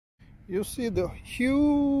You see the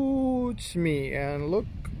huge me, and look,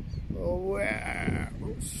 oh, wow,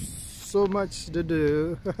 so much to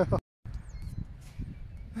do.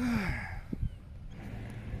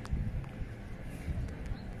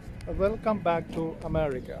 Welcome back to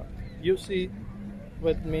America. You see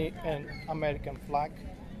with me an American flag.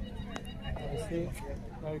 You see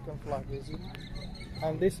American flag, is it?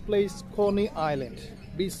 And this place, Coney Island,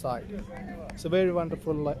 B-side. It's a very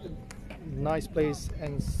wonderful, nice place,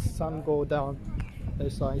 and sun go down.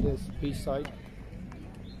 This side is B-side,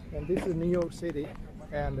 and this is New York City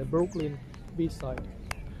and the Brooklyn B-side.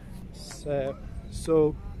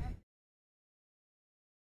 So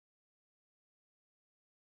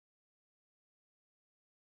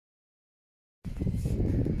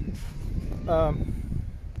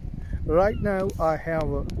right now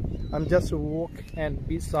I'm just a walk and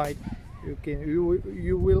B-side.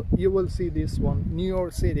 You will see this one, New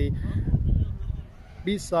York City,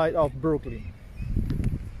 B-side of Brooklyn.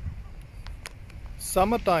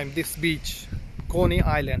 Summertime, this beach, Coney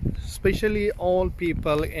Island, especially all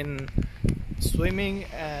people in swimming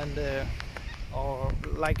and or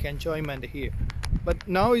like enjoyment here. But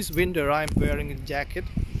now is winter. I'm wearing a jacket,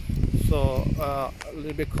 so a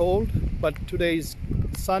little bit cold, but today is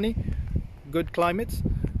sunny, good climate,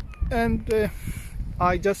 and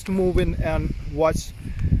I just move in and watch,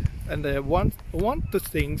 and want the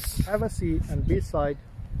things, have a seat and B-side.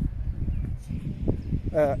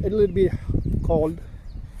 A little bit cold,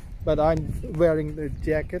 but I'm wearing the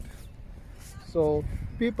jacket. So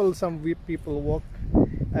some people walk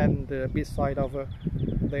and B-side of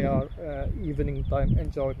their evening time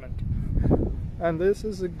enjoyment. And this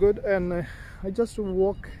is a good, and I just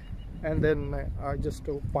walk, and then I just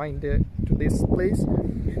find to this place,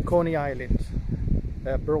 Coney Island,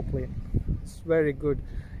 Brooklyn. It's very good.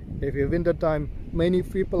 If you winter time, many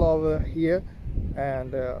people over here,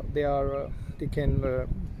 and they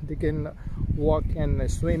can walk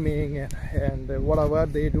and swimming and whatever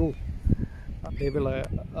they do. They will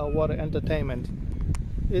what entertainment.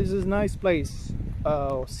 This is a nice place.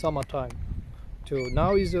 Summertime too.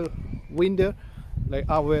 Now is a winter. Like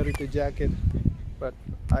I wear the jacket, but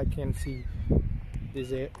I can see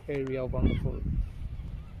this area wonderful.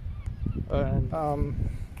 And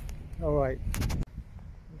all right,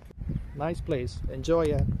 nice place.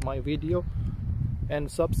 Enjoy my video and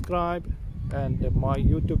subscribe and my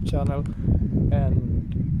YouTube channel,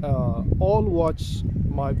 and all watch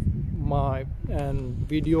my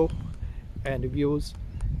video and views,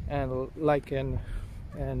 and like and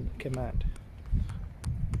comment.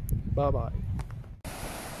 Bye bye.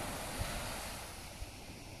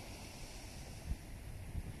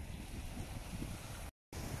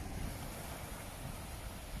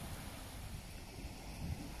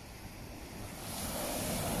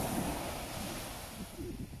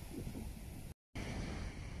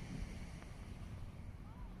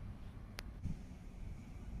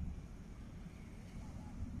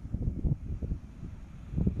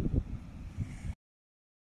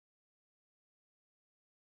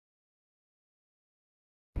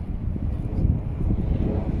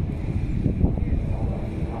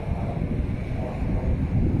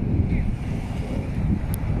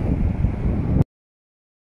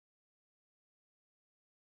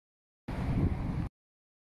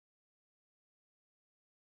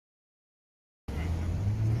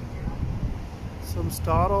 Some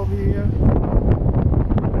star over here.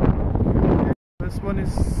 This one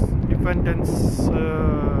is Independence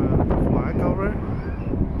flag over.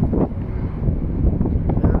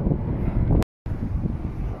 Yeah.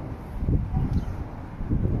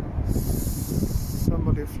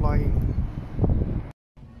 Somebody flying.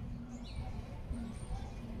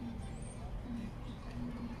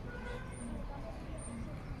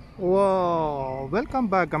 Wow! Welcome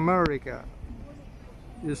back, America.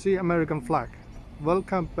 You see American flag.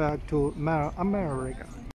 Welcome back to America.